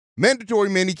Mandatory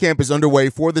minicamp is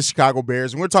underway for the Chicago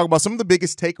Bears, and we're talking about some of the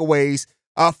biggest takeaways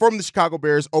from the Chicago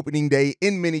Bears opening day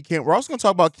in minicamp. We're also going to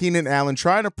talk about Keenan Allen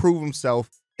trying to prove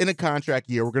himself in a contract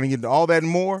year. We're going to get into all that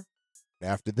and more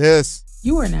after this.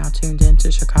 You are now tuned in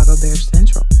to Chicago Bears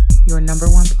Central, your number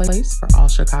one place for all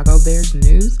Chicago Bears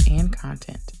news and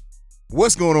content.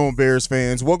 What's going on, Bears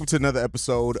fans? Welcome to another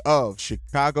episode of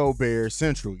Chicago Bears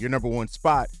Central, your number one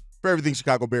spot for everything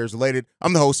Chicago Bears related.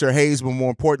 I'm the host here, Haize, but more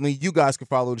importantly, you guys can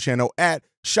follow the channel at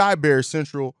Chi Bears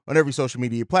Central on every social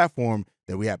media platform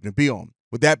that we happen to be on.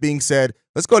 With that being said,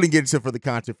 let's go ahead and get into for the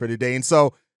content for today. And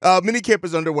so, minicamp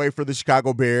is underway for the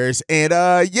Chicago Bears, and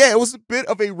it was a bit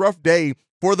of a rough day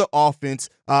for the offense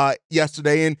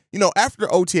yesterday. And, after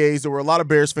OTAs, there were a lot of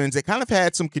Bears fans that kind of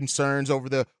had some concerns over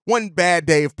the one bad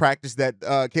day of practice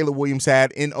that Caleb Williams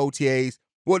had in OTAs.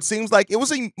 Well, it seems like it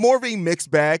was more of a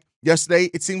mixed bag yesterday.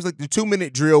 It seems like the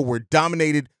 2-minute drill were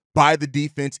dominated by the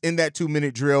defense in that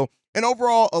 2-minute drill. And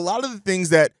overall, a lot of the things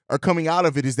that are coming out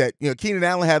of it is that, Keenan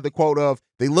Allen had the quote of,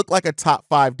 they look like a top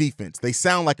 5 defense. They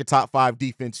sound like a top 5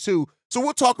 defense too. So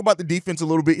we'll talk about the defense a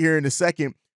little bit here in a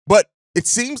second. But it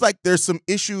seems like there's some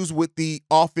issues with the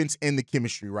offense and the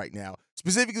chemistry right now.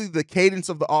 Specifically, the cadence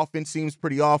of the offense seems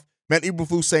pretty off. Matt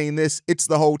Eberflus saying this, it's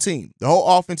the whole team, the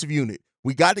whole offensive unit.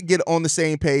 We got to get on the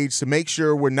same page to make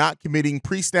sure we're not committing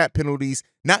pre-snap penalties,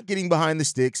 not getting behind the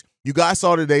sticks. You guys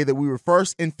saw today that we were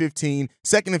 1st and 15,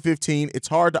 2nd and 15. It's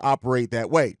hard to operate that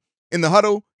way. In the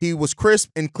huddle, he was crisp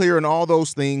and clear in all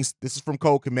those things. This is from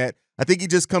Cole Kmet. I think he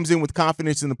just comes in with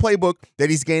confidence in the playbook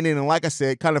that he's gaining, and like I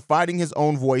said, kind of finding his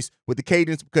own voice with the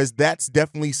cadence, because that's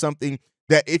definitely something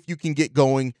that if you can get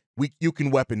going, you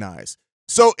can weaponize.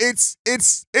 So it's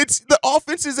the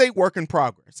offense is a work in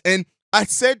progress. And I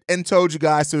said and told you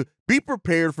guys to be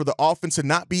prepared for the offense to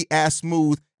not be as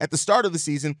smooth at the start of the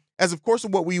season as, of course,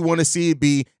 what we want to see it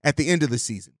be at the end of the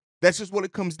season. That's just what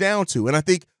it comes down to. And I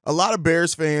think a lot of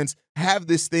Bears fans have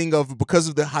this thing of, because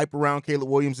of the hype around Caleb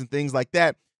Williams and things like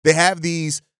that, they have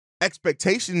these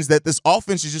expectations that this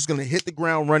offense is just going to hit the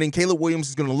ground running. Caleb Williams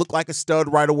is going to look like a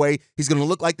stud right away. He's going to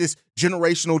look like this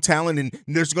generational talent, and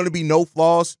there's going to be no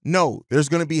flaws. No, there's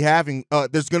going to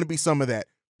be some of that.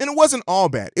 And it wasn't all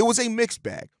bad. It was a mixed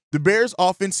bag. The Bears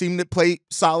offense seemed to play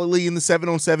solidly in the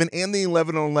 7-on-7 and the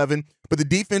 11-on-11, but the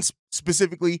defense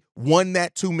specifically won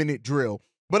that 2-minute drill.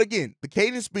 But again, the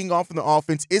cadence being off in the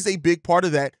offense is a big part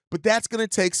of that, but that's going to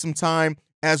take some time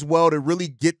as well to really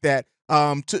get that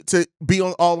to be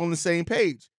all on the same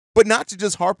page. But not to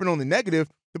just harping on the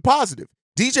negative, the positive.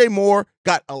 DJ Moore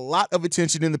got a lot of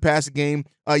attention in the passing game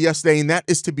yesterday, and that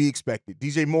is to be expected.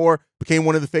 DJ Moore became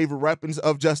one of the favorite weapons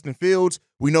of Justin Fields.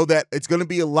 We know that it's going to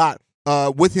be a lot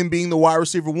with him being the wide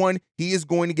receiver one. He is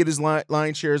going to get his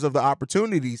line shares of the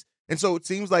opportunities. And so it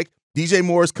seems like DJ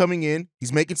Moore is coming in.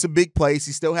 He's making some big plays.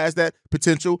 He still has that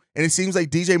potential. And it seems like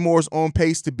DJ Moore is on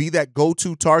pace to be that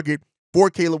go-to target for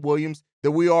Caleb Williams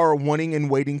that we are wanting and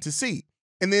waiting to see.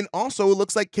 And then also it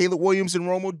looks like Caleb Williams and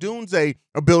Rome Odunze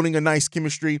are building a nice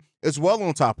chemistry as well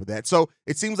on top of that. So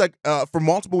it seems like for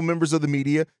multiple members of the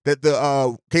media that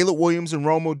the Caleb Williams and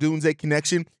Rome Odunze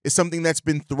connection is something that's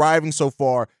been thriving so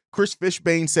far. Chris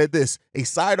Fishbane said this, a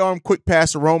sidearm quick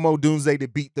pass to Rome Odunze to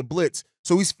beat the blitz.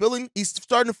 So he's starting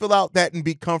to fill out that and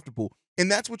be comfortable. And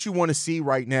that's what you want to see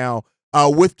right now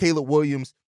with Caleb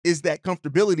Williams, is that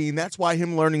comfortability. And that's why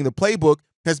him learning the playbook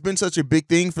has been such a big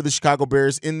thing for the Chicago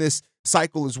Bears in this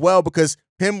cycle as well, because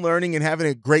him learning and having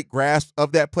a great grasp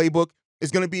of that playbook is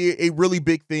going to be a really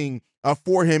big thing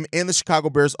for him and the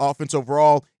Chicago Bears offense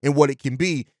overall and what it can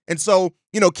be. And so,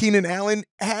 Keenan Allen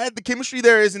had the chemistry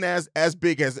there isn't as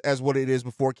big as what it is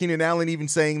before. Keenan Allen even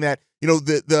saying that,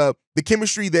 the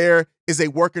chemistry there is a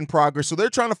work in progress. So they're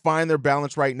trying to find their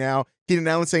balance right now. Keenan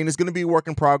Allen saying it's going to be a work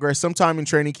in progress. Sometime in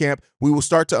training camp, we will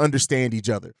start to understand each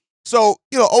other. So,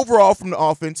 overall from the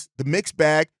offense, the mixed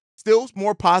bag, still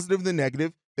more positive than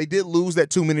negative. They did lose that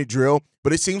 2-minute drill,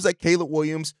 but it seems like Caleb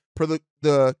Williams, per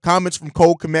the comments from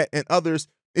Cole Kmet and others,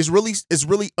 is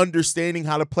really understanding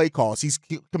how to play calls. He's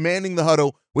commanding the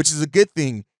huddle, which is a good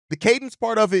thing. The cadence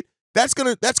part of it, that's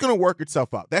gonna work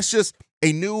itself out. That's just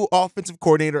a new offensive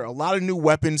coordinator, a lot of new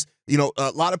weapons,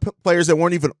 a lot of players that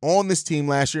weren't even on this team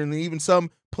last year, and even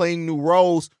some playing new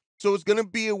roles. So it's going to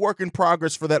be a work in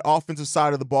progress for that offensive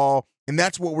side of the ball, and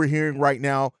that's what we're hearing right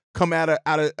now come out of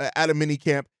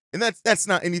minicamp. And that's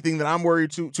not anything that I'm worried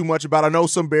too much about. I know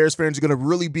some Bears fans are going to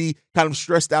really be kind of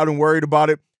stressed out and worried about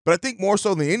it, but I think more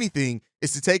so than anything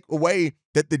is to take away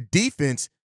that the defense,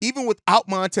 even without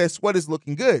Montez Sweat, is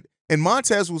looking good. And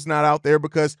Montez was not out there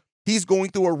because he's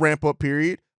going through a ramp-up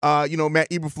period. Matt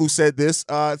Eberflus said this,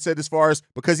 said as far as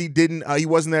because he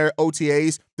wasn't there at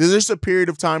OTAs, there's just a period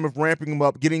of time of ramping him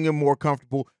up, getting him more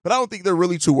comfortable, but I don't think they're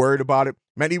really too worried about it.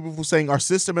 Matt Eberflus saying our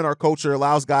system and our culture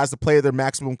allows guys to play at their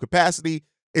maximum capacity.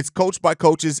 It's coached by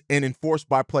coaches and enforced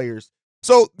by players.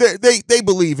 So they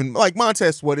believe in, like,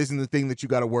 Montez Sweat isn't the thing that you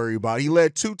got to worry about. He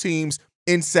led 2 teams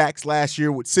in sacks last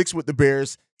year with 6 with the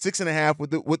Bears,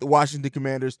 6.5 with the Washington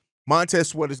Commanders. Montez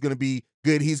Sweat is going to be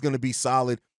good. He's going to be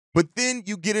solid. But then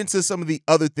you get into some of the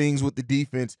other things with the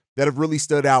defense that have really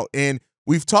stood out. And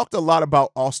we've talked a lot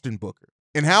about Austin Booker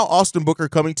and how Austin Booker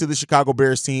coming to the Chicago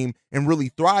Bears team and really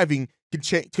thriving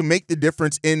can make the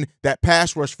difference in that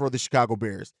pass rush for the Chicago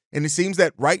Bears. And it seems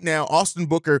that right now, Austin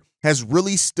Booker has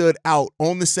really stood out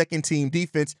on the second team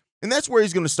defense, and that's where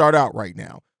he's going to start out right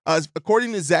now.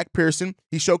 According to Zach Pearson,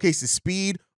 he showcased his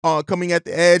speed coming at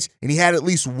the edge, and he had at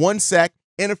least 1 sack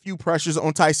and a few pressures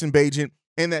on Tyson Bagent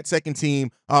and that second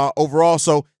team overall.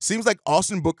 So seems like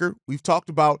Austin Booker, we've talked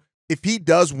about, if he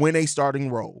does win a starting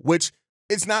role, which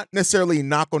it's not necessarily a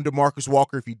knock on DeMarcus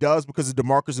Walker if he does, because of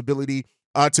DeMarcus' ability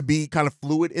to be kind of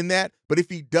fluid in that. But if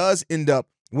he does end up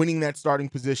winning that starting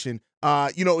position,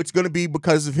 it's going to be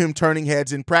because of him turning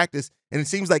heads in practice. And it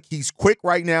seems like he's quick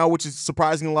right now, which is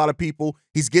surprising a lot of people.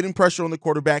 He's getting pressure on the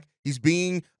quarterback. He's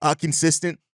being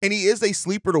consistent. And he is a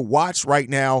sleeper to watch right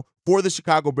now for the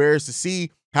Chicago Bears to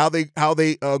see how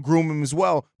they groom him as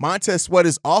well. Montez Sweat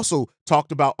has also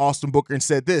talked about Austin Booker and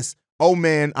said this: "Oh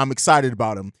man, I'm excited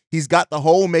about him. He's got the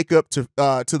whole makeup to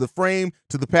the frame,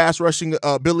 to the pass rushing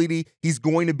ability. He's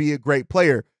going to be a great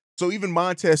player." So even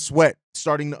Montez Sweat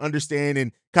starting to understand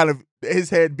and kind of his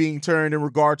head being turned in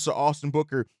regards to Austin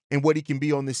Booker and what he can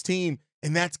be on this team.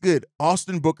 And that's good.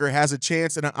 Austin Booker has a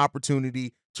chance and an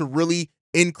opportunity to really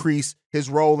increase his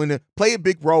role and to play a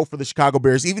big role for the Chicago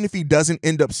Bears, even if he doesn't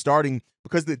end up starting,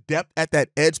 because the depth at that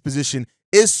edge position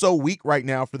is so weak right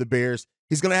now for the Bears.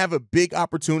 He's going to have a big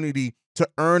opportunity to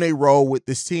earn a role with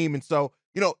this team. And so,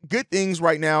 good things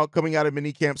right now coming out of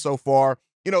minicamp so far.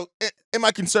 Am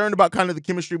I concerned about kind of the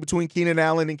chemistry between Keenan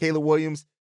Allen and Caleb Williams?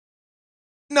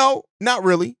 No, not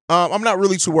really. I'm not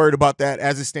really too worried about that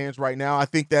as it stands right now. I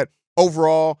think that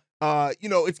overall,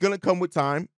 it's going to come with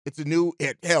time. It's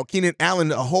Keenan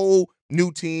Allen, a whole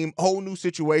new team, whole new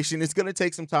situation. It's going to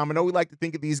take some time. I know we like to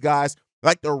think of these guys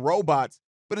like they're robots,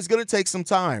 but it's going to take some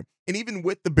time. And even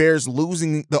with the Bears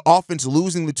losing the offense,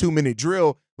 losing the 2-minute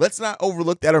drill, let's not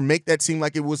overlook that or make that seem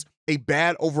like it was a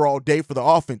bad overall day for the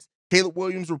offense. Caleb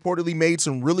Williams reportedly made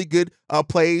some really good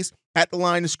plays at the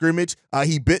line of scrimmage.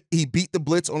 He beat the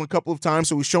blitz on a couple of times,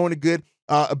 so he's showing a good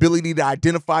ability to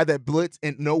identify that blitz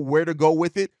and know where to go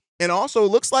with it. And also,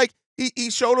 it looks like he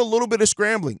showed a little bit of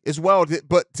scrambling as well,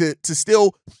 but to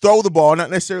still throw the ball, not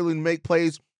necessarily to make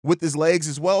plays with his legs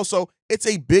as well. So it's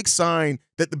a big sign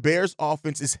that the Bears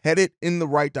offense is headed in the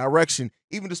right direction,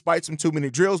 even despite some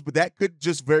 2-minute drills. But that could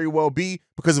just very well be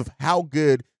because of how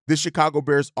good the Chicago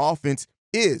Bears offense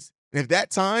is. And at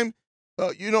that time,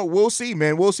 we'll see,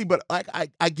 man. We'll see. But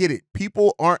I get it.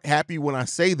 People aren't happy when I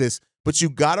say this, but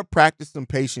you got to practice some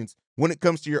patience when it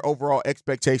comes to your overall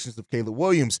expectations of Caleb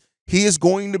Williams. He is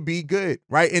going to be good,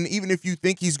 right? And even if you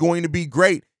think he's going to be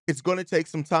great, it's going to take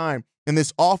some time. And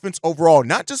this offense overall,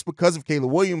 not just because of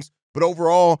Caleb Williams, but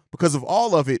overall because of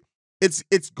all of it, it's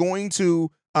going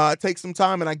to take some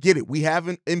time. And I get it. We have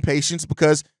an impatience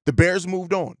because the Bears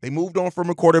moved on. They moved on from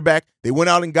a quarterback. They went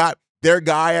out and got their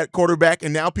guy at quarterback,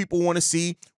 and now people want to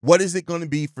see what is it going to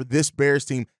be for this Bears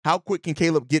team. How quick can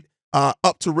Caleb get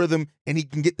up to rhythm and he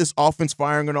can get this offense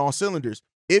firing on all cylinders?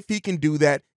 If he can do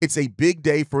that, it's a big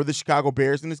day for the Chicago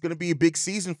Bears, and it's going to be a big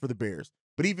season for the Bears.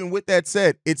 But even with that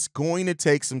said, it's going to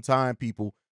take some time,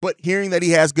 people. But hearing that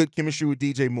he has good chemistry with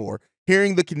DJ Moore,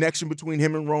 hearing the connection between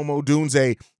him and Rome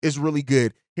Odunze is really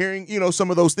good. Hearing,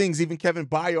 some of those things, even Kevin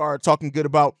Byard talking good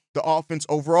about the offense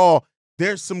overall,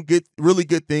 there's some really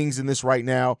good things in this right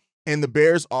now, and the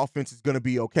Bears offense is going to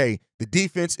be okay. The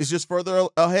defense is just further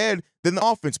ahead than the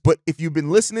offense. But if you've been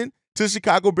listening to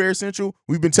Chicago Bears Central,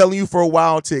 we've been telling you for a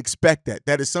while to expect that.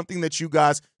 That is something that you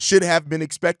guys should have been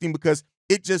expecting because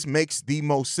it just makes the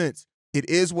most sense. It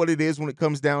is what it is when it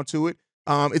comes down to it.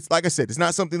 It's like I said, it's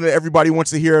not something that everybody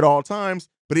wants to hear at all times,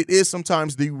 but it is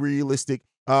sometimes the realistic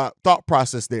thought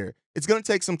process there. It's going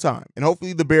to take some time, and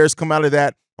hopefully the Bears come out of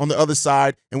that on the other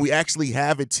side, and we actually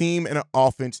have a team and an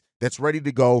offense that's ready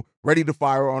to go, ready to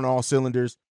fire on all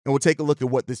cylinders, and we'll take a look at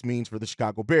what this means for the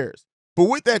Chicago Bears. But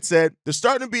with that said, there's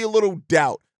starting to be a little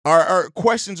doubt or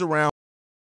questions around